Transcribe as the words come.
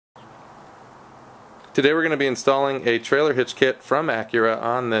Today we're going to be installing a trailer hitch kit from Acura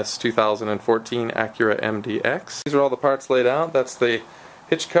on this 2014 Acura MDX. These are all the parts laid out. That's the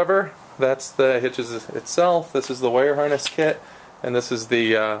hitch cover, that's the hitches itself, this is the wire harness kit, and this is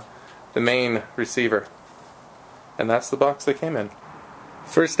the main receiver. And that's the box they came in.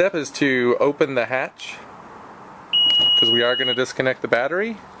 First step is to open the hatch, because we are going to disconnect the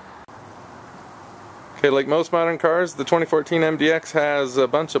battery. Okay, like most modern cars, the 2014 MDX has a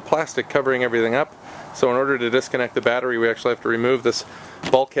bunch of plastic covering everything up. So in order to disconnect the battery, we actually have to remove this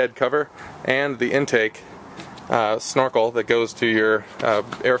bulkhead cover and the intake snorkel that goes to your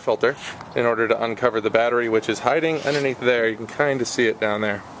air filter in order to uncover the battery, which is hiding underneath there. You can kind of see it down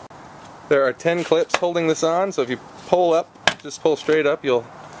there. There are 10 clips holding this on, so if you pull up, just pull straight up, you'll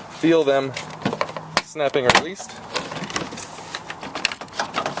feel them snapping or released.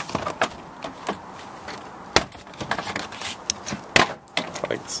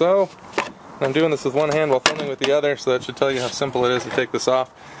 Like so. I'm doing this with one hand while filming with the other, so that should tell you how simple it is to take this off.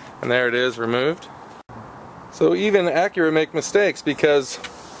 And there it is, removed. So even Acura make mistakes because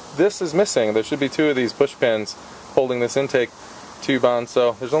this is missing. There should be 2 of these push pins holding this intake tube on,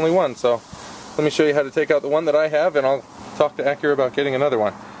 so there's only one. So let me show you how to take out the one that I have, and I'll talk to Acura about getting another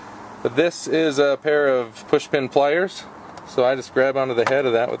one. But this is a pair of push pin pliers, so I just grab onto the head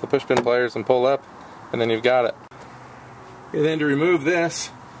of that with the push pin pliers and pull up, and then you've got it. And then to remove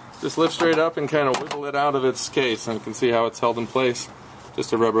this, just lift straight up and kind of wiggle it out of its case, and you can see how it's held in place.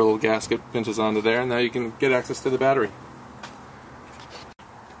 Just a rubber little gasket pinches onto there, and now you can get access to the battery.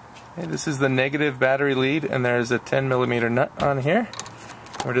 Okay, this is the negative battery lead, and there's a 10mm nut on here.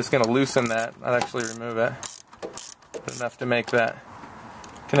 We're just going to loosen that, not actually remove it, but enough to make that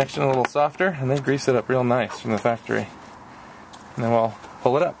connection a little softer, and then grease it up real nice from the factory. And then we'll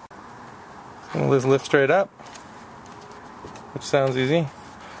pull it up. And we'll just lift straight up, which sounds easy.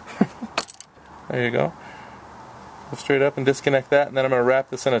 There you go. Lift straight up and disconnect that, and then I'm going to wrap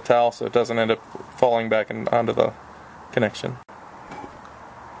this in a towel so it doesn't end up falling back onto the connection.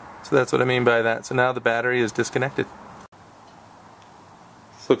 So that's what I mean by that. So now the battery is disconnected.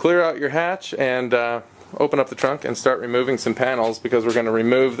 So clear out your hatch and open up the trunk and start removing some panels, because we're going to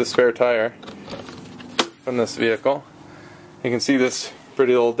remove the spare tire from this vehicle. You can see this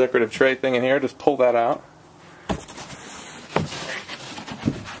pretty little decorative tray thing in here. Just pull that out.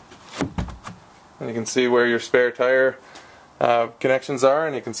 And you can see where your spare tire connections are,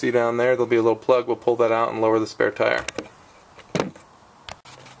 and you can see down there there'll be a little plug. We'll pull that out and lower the spare tire.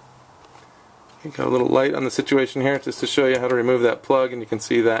 You got a little light on the situation here just to show you how to remove that plug, and you can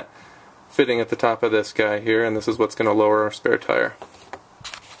see that fitting at the top of this guy here, and this is what's going to lower our spare tire.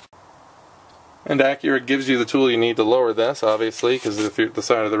 And Acura gives you the tool you need to lower this, obviously, because if you're at the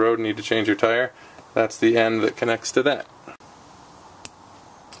side of the road and need to change your tire, that's the end that connects to that.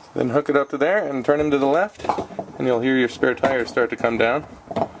 Then hook it up to there and turn him to the left, and you'll hear your spare tires start to come down.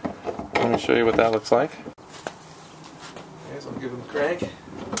 Let me show you what that looks like. Okay, so I'll give him a crank.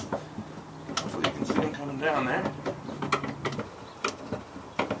 Hopefully you can see him coming down there.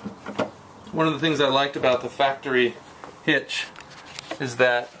 One of the things I liked about the factory hitch is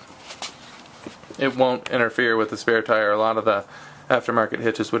that it won't interfere with the spare tire. A lot of the aftermarket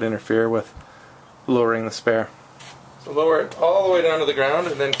hitches would interfere with lowering the spare. So lower it all the way down to the ground,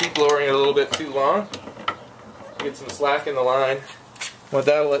 and then keep lowering it a little bit too long. Get some slack in the line. What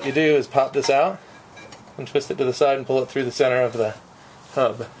that'll let you do is pop this out and twist it to the side and pull it through the center of the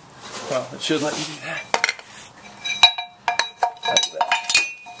hub. Well, it should let you do that. Like that.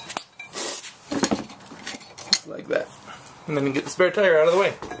 Just like that. And then you get the spare tire out of the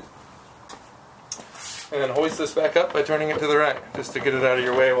way. And then hoist this back up by turning it to the right, just to get it out of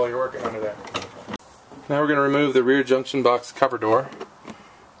your way while you're working under there. Now we're going to remove the rear junction box cover door.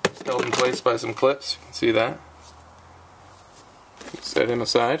 It's held in place by some clips. You can see that. Set him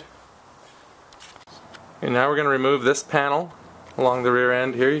aside. And now we're going to remove this panel along the rear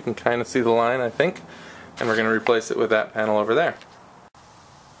end here. You can kind of see the line, I think. And we're going to replace it with that panel over there.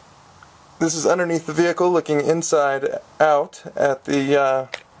 This is underneath the vehicle, looking inside out at the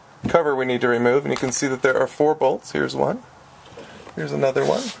cover we need to remove. And you can see that there are 4 bolts. Here's one. Here's another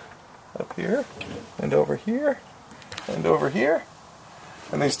one. Up here, and over here, and over here.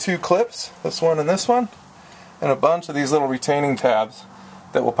 And these 2 clips, this one and this one, and a bunch of these little retaining tabs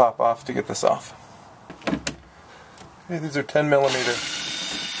that will pop off to get this off. Okay, these are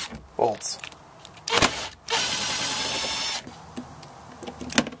 10mm bolts.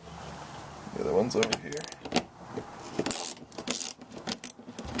 The other one's over here.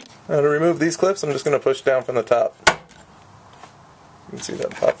 Now to remove these clips, I'm just going to push down from the top. You can see that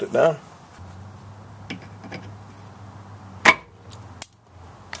popped it down.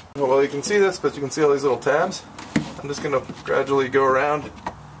 Well, you can see this, but you can see all these little tabs. I'm just going to gradually go around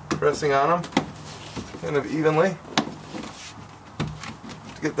pressing on them kind of evenly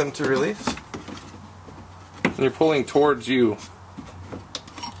to get them to release. And you're pulling towards you,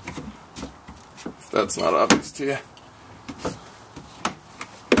 if that's not obvious to you.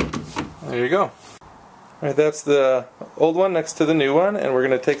 There you go. Alright, that's the old one next to the new one, and we're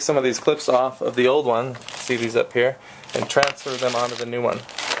going to take some of these clips off of the old one, see these up here, and transfer them onto the new one.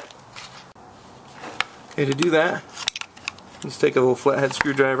 Okay, to do that, just take a little flathead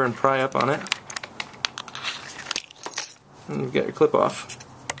screwdriver and pry up on it. And you get your clip off.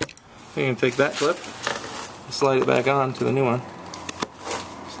 You can take that clip, slide it back on to the new one.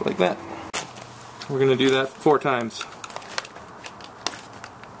 Just like that. We're going to do that 4 times.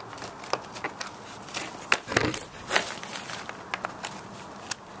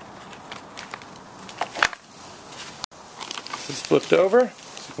 This is flipped over.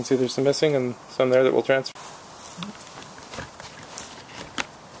 So you can see there's some missing and some there that will transfer.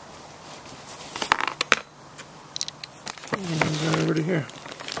 Over to here.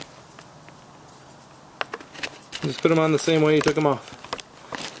 Just put them on the same way you took them off,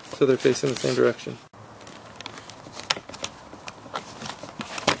 so they're facing the same direction.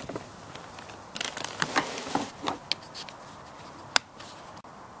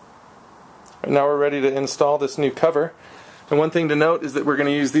 Right, now we're ready to install this new cover. And one thing to note is that we're going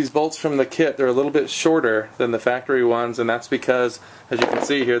to use these bolts from the kit. They're a little bit shorter than the factory ones, and that's because, as you can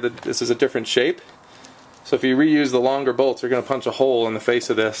see here, that this is a different shape. So if you reuse the longer bolts, you're going to punch a hole in the face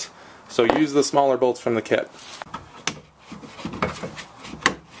of this. So use the smaller bolts from the kit.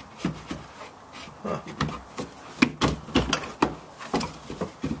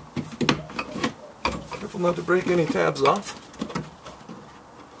 Careful not to break any tabs off.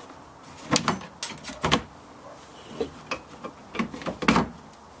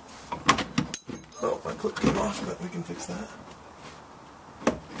 Oh, my clip came off, but we can fix that.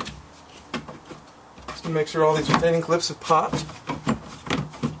 Just to make sure all these retaining clips have popped.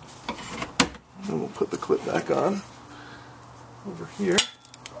 And we'll put the clip back on over here.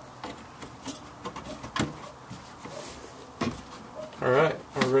 Alright,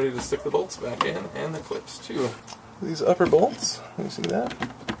 we're ready to stick the bolts back in, and the clips too. These upper bolts, you see that?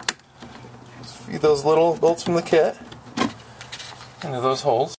 Just feed those little bolts from the kit into those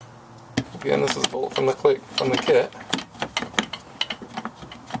holes. Again, this is a bolt from the kit.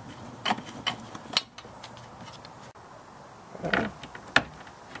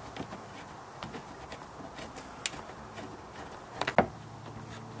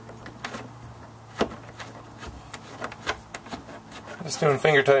 Just doing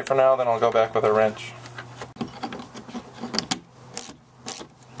finger tight for now, then I'll go back with a wrench.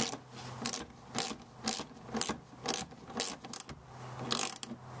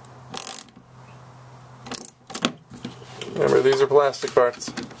 Remember, these are plastic parts.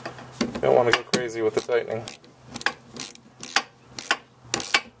 You don't want to go crazy with the tightening.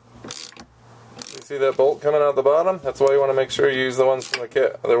 You see that bolt coming out the bottom? That's why you want to make sure you use the ones from the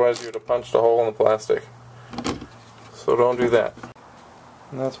kit. Otherwise you would have punched a hole in the plastic. So don't do that.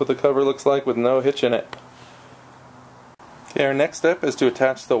 And that's what the cover looks like with no hitch in it. Okay, our next step is to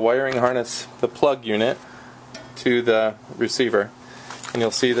attach the wiring harness, the plug unit, to the receiver. And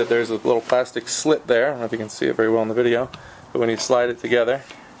you'll see that there's a little plastic slit there. I don't know if you can see it very well in the video, but when you slide it together,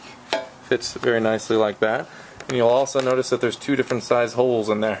 it fits very nicely like that. And you'll also notice that there's 2 different size holes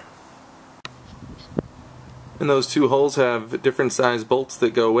in there. And those 2 holes have different size bolts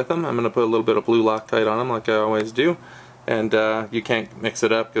that go with them. I'm going to put a little bit of blue Loctite on them like I always do. And you can't mix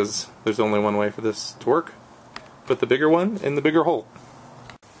it up because there's only one way for this to work. Put the bigger one in the bigger hole.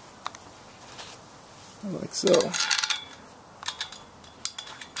 Like so.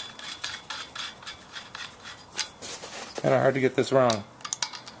 It's kind of hard to get this wrong.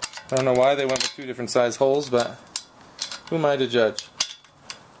 I don't know why they went with 2 different size holes, but who am I to judge?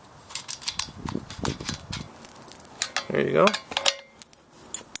 There you go.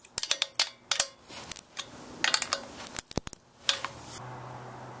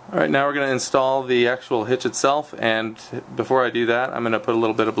 Alright, now we're going to install the actual hitch itself, and before I do that I'm going to put a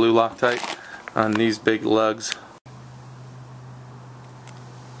little bit of blue Loctite on these big lugs.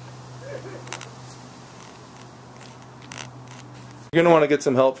 You're going to want to get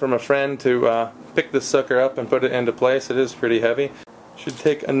some help from a friend to pick this sucker up and put it into place. It is pretty heavy. Should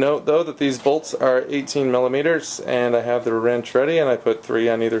take a note though that these bolts are 18 millimeters, and I have the wrench ready, and I put 3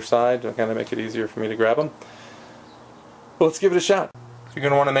 on either side to kind of make it easier for me to grab them. Well, let's give it a shot. You're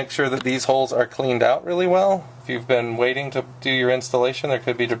going to want to make sure that these holes are cleaned out really well. If you've been waiting to do your installation, there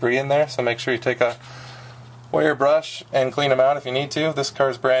could be debris in there, so make sure you take a wire brush and clean them out if you need to. This car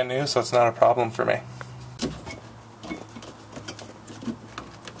is brand new, so it's not a problem for me.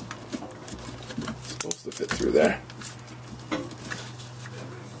 It's supposed to fit through there.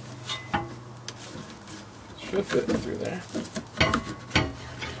 Should fit through there.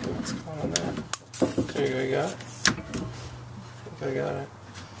 What's going on there? There you go, you got it? I think I got it.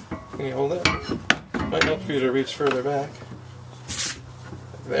 Can you hold it? Might help for you to reach further back.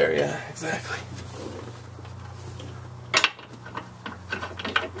 There, yeah, exactly.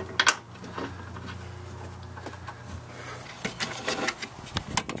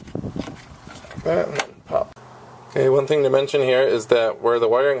 That and then pop. Okay, one thing to mention here is that where the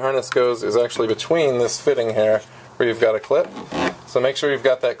wiring harness goes is actually between this fitting here where you've got a clip. So make sure you've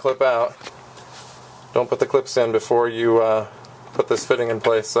got that clip out. Don't put the clips in before you put this fitting in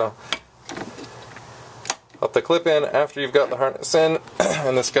place. So put the clip in after you've got the harness in,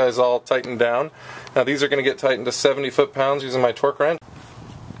 and this guy's all tightened down. Now these are going to get tightened to 70 foot-pounds using my torque wrench.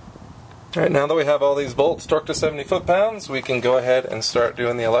 Alright, now that we have all these bolts torqued to 70 foot-pounds, we can go ahead and start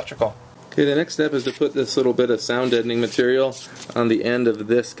doing the electrical. Okay, the next step is to put this little bit of sound deadening material on the end of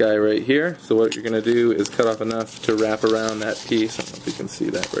this guy right here. So what you're going to do is cut off enough to wrap around that piece. I don't know if you can see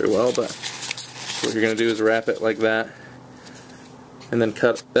that very well, but what you're going to do is wrap it like that, and then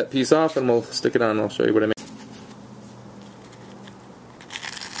cut that piece off, and we'll stick it on and I'll show you what I mean.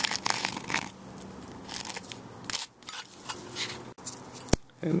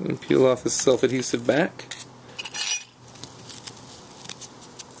 And then peel off this self-adhesive back.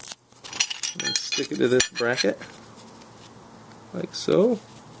 And stick it to this bracket, like so.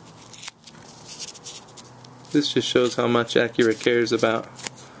 This just shows how much Acura cares about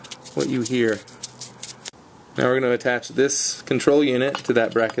what you hear. Now we're going to attach this control unit to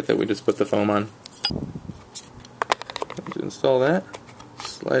that bracket that we just put the foam on. To install that,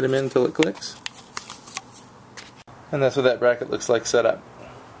 slide them in until it clicks. And that's what that bracket looks like set up.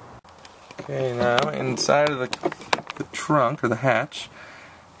 Okay, now inside of the trunk, or the hatch,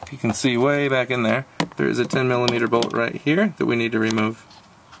 if you can see way back in there, there is a 10mm bolt right here that we need to remove.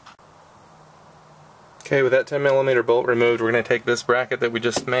 Okay, with that 10mm bolt removed, we're going to take this bracket that we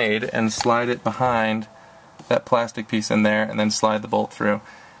just made and slide it behind that plastic piece in there, and then slide the bolt through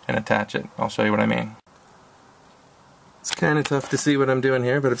and attach it. I'll show you what I mean. It's kind of tough to see what I'm doing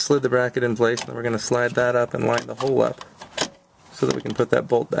here, but I've slid the bracket in place, and then we're going to slide that up and line the hole up so that we can put that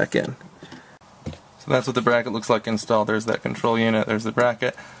bolt back in. So that's what the bracket looks like installed. There's that control unit, there's the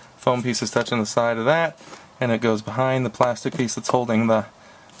bracket, foam piece is touching the side of that, and it goes behind the plastic piece that's holding the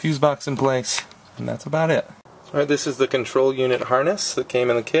fuse box in place, and that's about it. Alright, this is the control unit harness that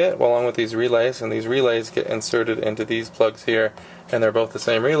came in the kit along with these relays, and these relays get inserted into these plugs here, and they're both the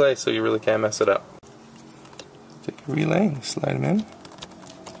same relay, so you really can't mess it up. Take a relay and slide them in.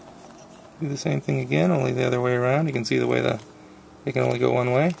 Do the same thing again, only the other way around. You can see the way they can only go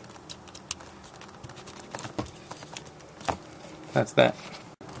one way. That's that.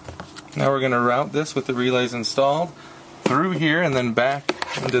 Now we're going to route this with the relays installed through here and then back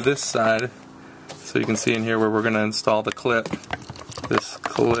into this side, so you can see in here where we're going to install the clip. This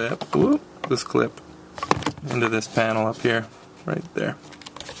clip into this panel up here, right there.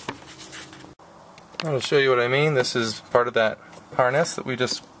 I'll show you what I mean. This is part of that harness that we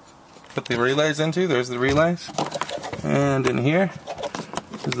just put the relays into. There's the relays. And in here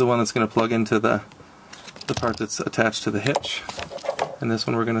is the one that's going to plug into the part that's attached to the hitch. And this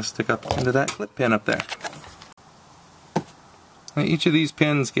one we're going to stick up into that clip pin up there. Now each of these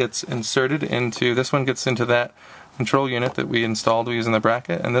pins gets inserted into, this one gets into that control unit that we installed using the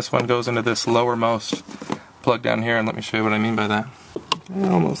bracket, and this one goes into this lowermost plug down here, and let me show you what I mean by that.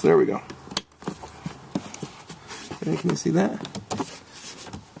 Almost, there we go. Okay, can you see that?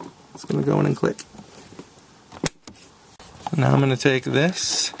 It's going to go in and click. Now I'm going to take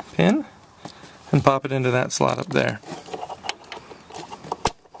this pin and pop it into that slot up there.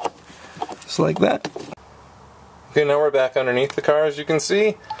 Just like that. Okay, now we're back underneath the car, as you can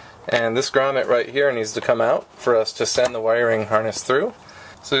see, and this grommet right here needs to come out for us to send the wiring harness through.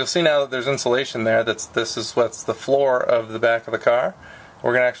 So you'll see now that there's insulation there. This is what's the floor of the back of the car.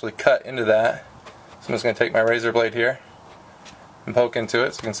 We're going to actually cut into that. So I'm just going to take my razor blade here and poke into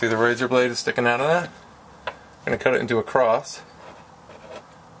it, so you can see the razor blade is sticking out of that. I'm going to cut it into a cross,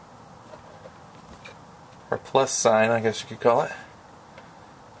 or plus sign, I guess you could call it.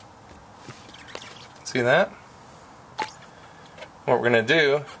 See that? What we're going to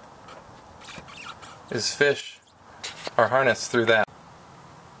do is fish our harness through that.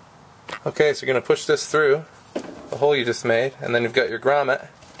 Okay, so you're going to push this through the hole you just made, and then you've got your grommet.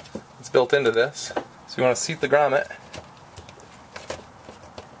 It's built into this. So you want to seat the grommet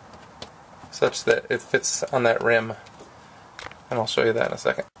such that it fits on that rim. And I'll show you that in a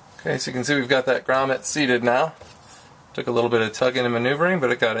second. Okay, so you can see we've got that grommet seated now. Took a little bit of tugging and maneuvering,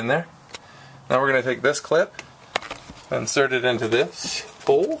 but it got in there. Now we're going to take this clip and insert it into this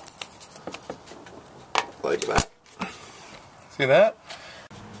hole, like that. See that?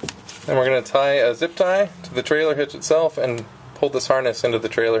 Then we're going to tie a zip tie to the trailer hitch itself and pull this harness into the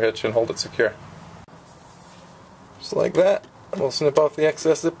trailer hitch and hold it secure. Just like that. We'll snip off the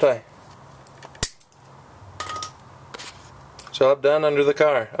excess zip tie. Job done under the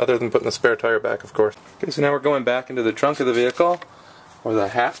car, other than putting the spare tire back, of course. Okay, so now we're going back into the trunk of the vehicle, or the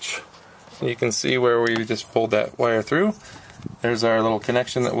hatch. And you can see where we just pulled that wire through. There's our little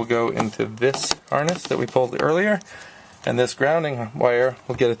connection that will go into this harness that we pulled earlier. And this grounding wire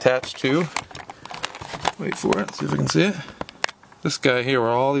will get attached to, wait for it, see if we can see it. This guy here, where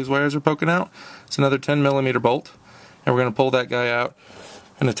all these wires are poking out, it's another 10mm bolt. And we're going to pull that guy out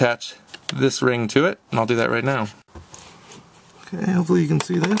and attach this ring to it. And I'll do that right now. Okay, hopefully you can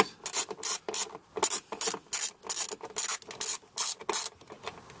see this.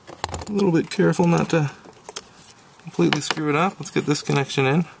 A little bit careful not to completely screw it up. Let's get this connection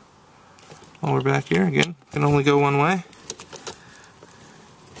in. While we're back here, again, can only go one way.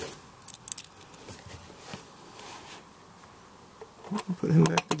 Put him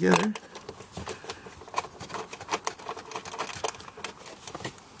back together.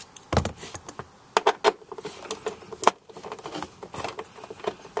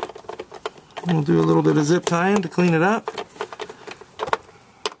 We'll do a little bit of zip tying to clean it up.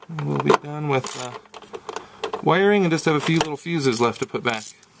 And we'll be done with wiring and just have a few little fuses left to put back.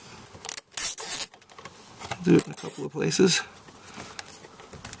 Do it in a couple of places.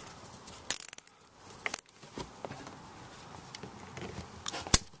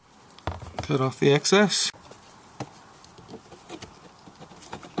 Cut off the excess.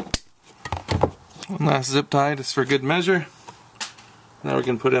 One last zip tie just for good measure. Now we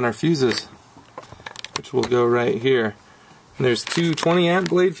can put in our fuses, which will go right here. And there's two 20 amp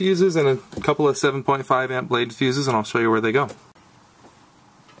blade fuses and a couple of 7.5 amp blade fuses, and I'll show you where they go.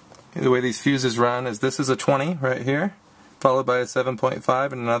 Okay, the way these fuses run is this is a 20 right here, followed by a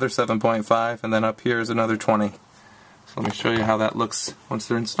 7.5 and another 7.5, and then up here is another 20. So let me show you how that looks once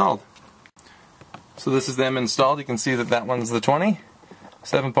they're installed. So this is them installed. You can see that that one's the 20,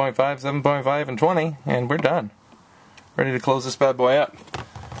 7.5, 7.5, and 20, and we're done. Ready to close this bad boy up.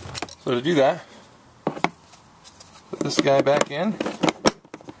 So to do that, put this guy back in.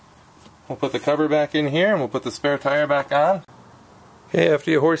 We'll put the cover back in here, and we'll put the spare tire back on. Okay, after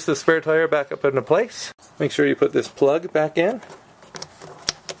you hoist the spare tire back up into place, make sure you put this plug back in.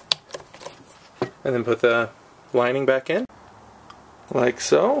 And then put the lining back in, like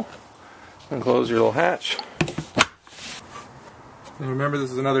so. And close your little hatch. And remember,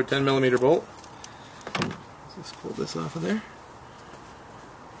 this is another 10mm bolt. Let's just pull this off of there.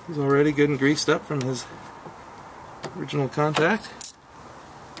 He's already good and greased up from his original contact.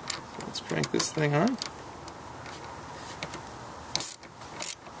 So let's crank this thing on.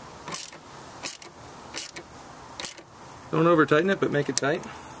 Don't over tighten it, but make it tight.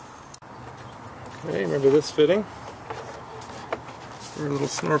 Okay, remember this fitting for a little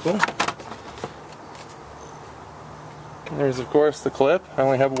snorkel. There's of course the clip. I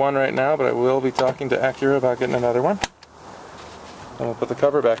only have one right now, but I will be talking to Acura about getting another one. And we'll put the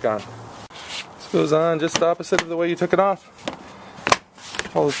cover back on. This goes on just opposite of the way you took it off.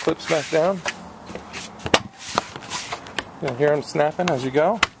 Pull the clips back down. You'll hear them snapping as you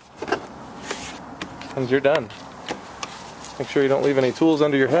go. And you're done. Make sure you don't leave any tools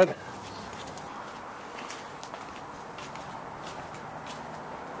under your head.